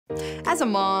As a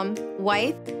mom,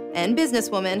 wife, and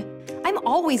businesswoman, I'm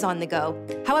always on the go.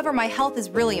 However, my health is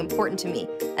really important to me,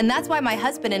 and that's why my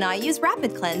husband and I use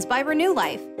Rapid Cleanse by Renew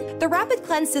Life. The Rapid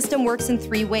Cleanse system works in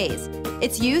 3 ways.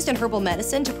 It's used in herbal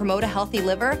medicine to promote a healthy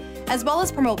liver, as well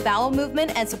as promote bowel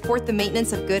movement and support the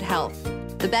maintenance of good health.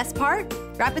 The best part?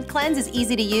 Rapid Cleanse is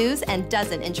easy to use and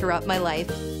doesn't interrupt my life.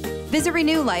 Visit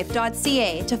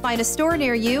renewlife.ca to find a store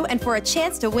near you and for a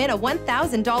chance to win a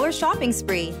 $1,000 shopping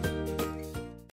spree.